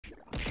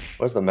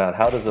Where's the mount?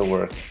 How does it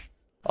work?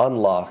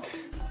 Unlock.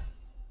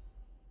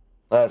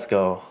 Let's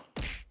go.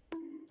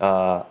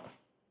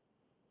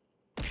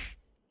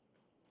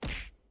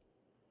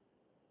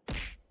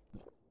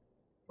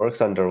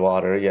 Works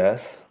underwater,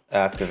 yes.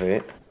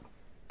 Activate.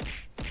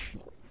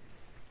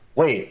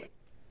 Wait.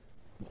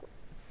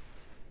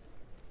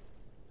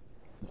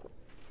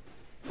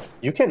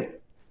 You can...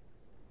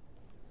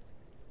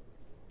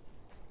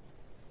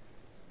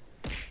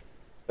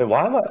 Wait,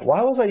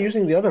 why was I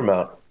using the other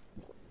mount?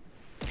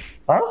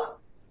 Huh?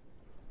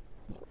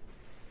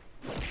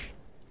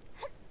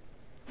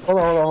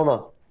 Hold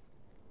on.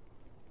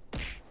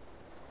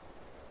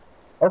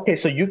 Okay,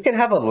 so you can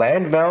have a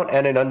land mount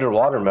and an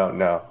underwater mount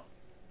now.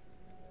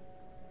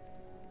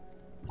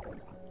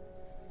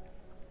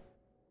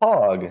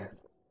 Hog.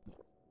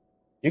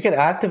 You can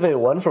activate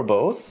one for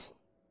both?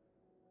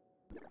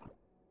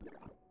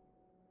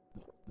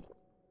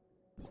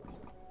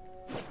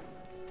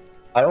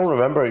 I don't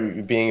remember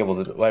you being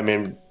able to. I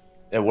mean,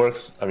 it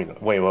works. I mean,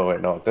 wait,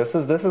 no. This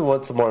is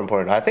what's more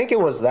important. I think it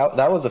was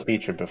that was a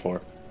feature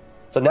before.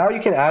 So now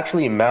you can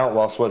actually mount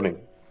while swimming.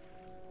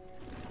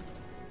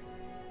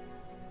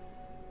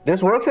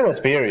 This works in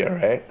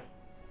Asperia, right?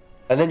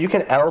 And then you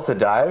can L to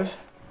dive.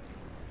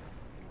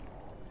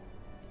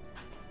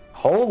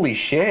 Holy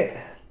shit.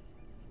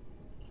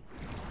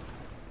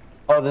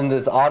 Oh, then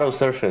there's auto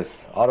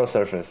surface.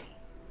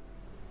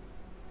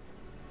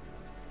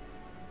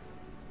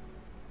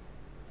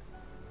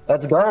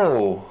 Let's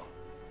go.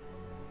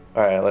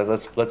 All right,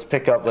 let's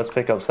pick up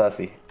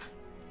Sussy.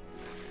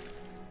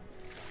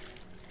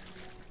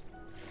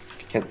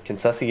 Can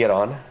Sussy get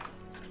on?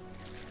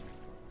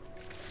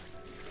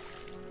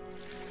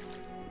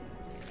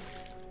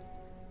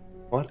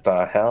 What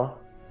the hell?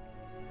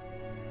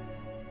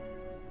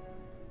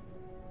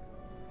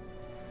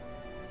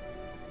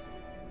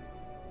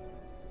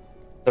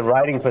 The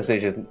riding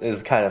position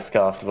is kind of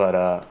scuffed,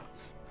 but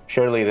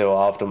surely they will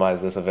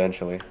optimize this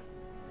eventually.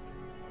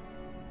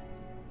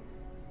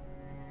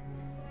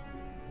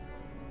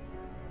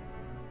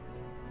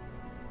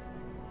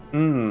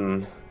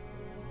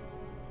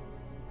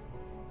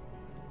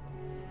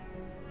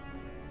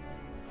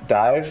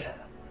 Dive?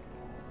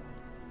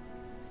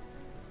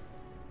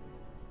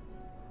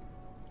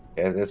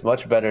 Yeah, it's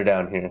much better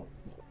down here.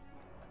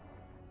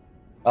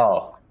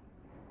 Oh.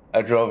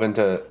 I drove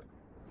into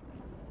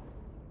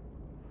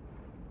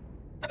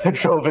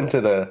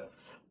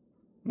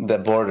the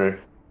border.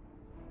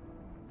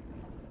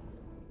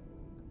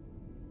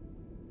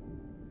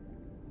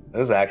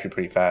 This is actually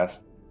pretty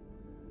fast.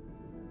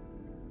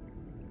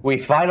 We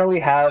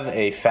finally have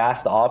a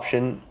fast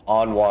option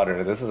on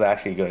water. This is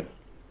actually good.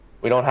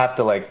 We don't have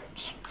to like...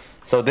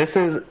 So this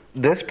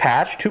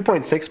patch,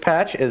 2.6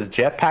 patch, is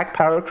jetpack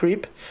power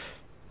creep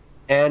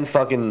and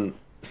fucking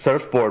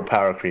surfboard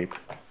power creep.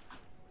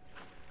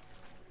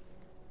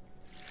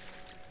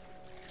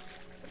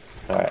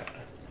 Alright.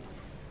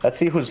 Let's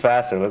see who's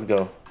faster. Let's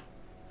go.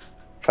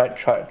 Try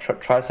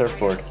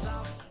surfboard.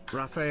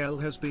 Raphael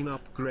has been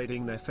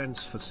upgrading their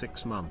fence for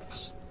 6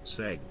 months.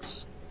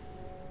 Segs.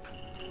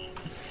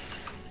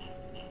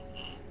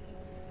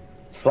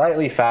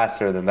 Slightly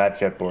faster than that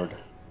jetboard.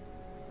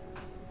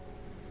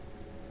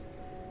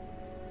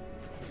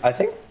 I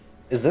think,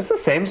 is this the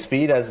same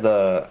speed as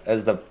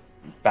the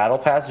Battle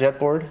Pass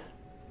jetboard?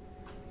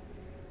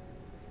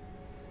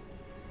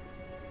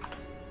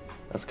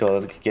 Let's go.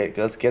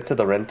 Let's get to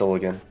the rental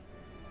again.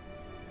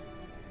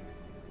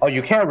 Oh,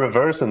 you can't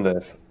reverse in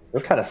this.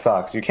 This kind of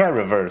sucks. You can't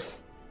reverse.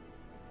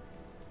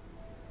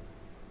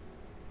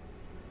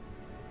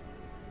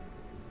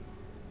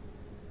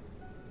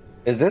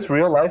 Is this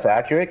real life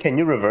accurate? Can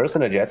you reverse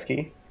in a jet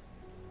ski?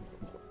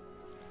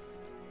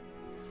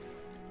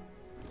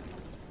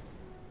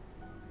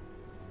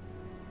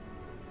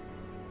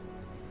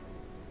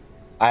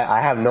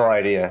 I have no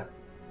idea.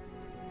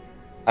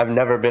 I've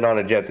never been on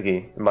a jet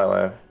ski in my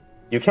life.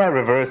 You can't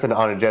reverse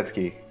on a jet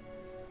ski.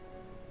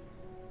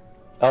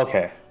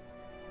 Okay.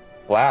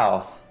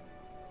 Wow.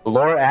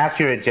 Lore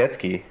accurate jet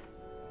ski.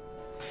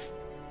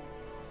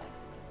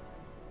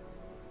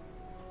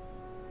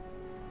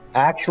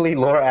 Actually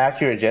lore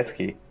accurate jet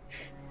ski.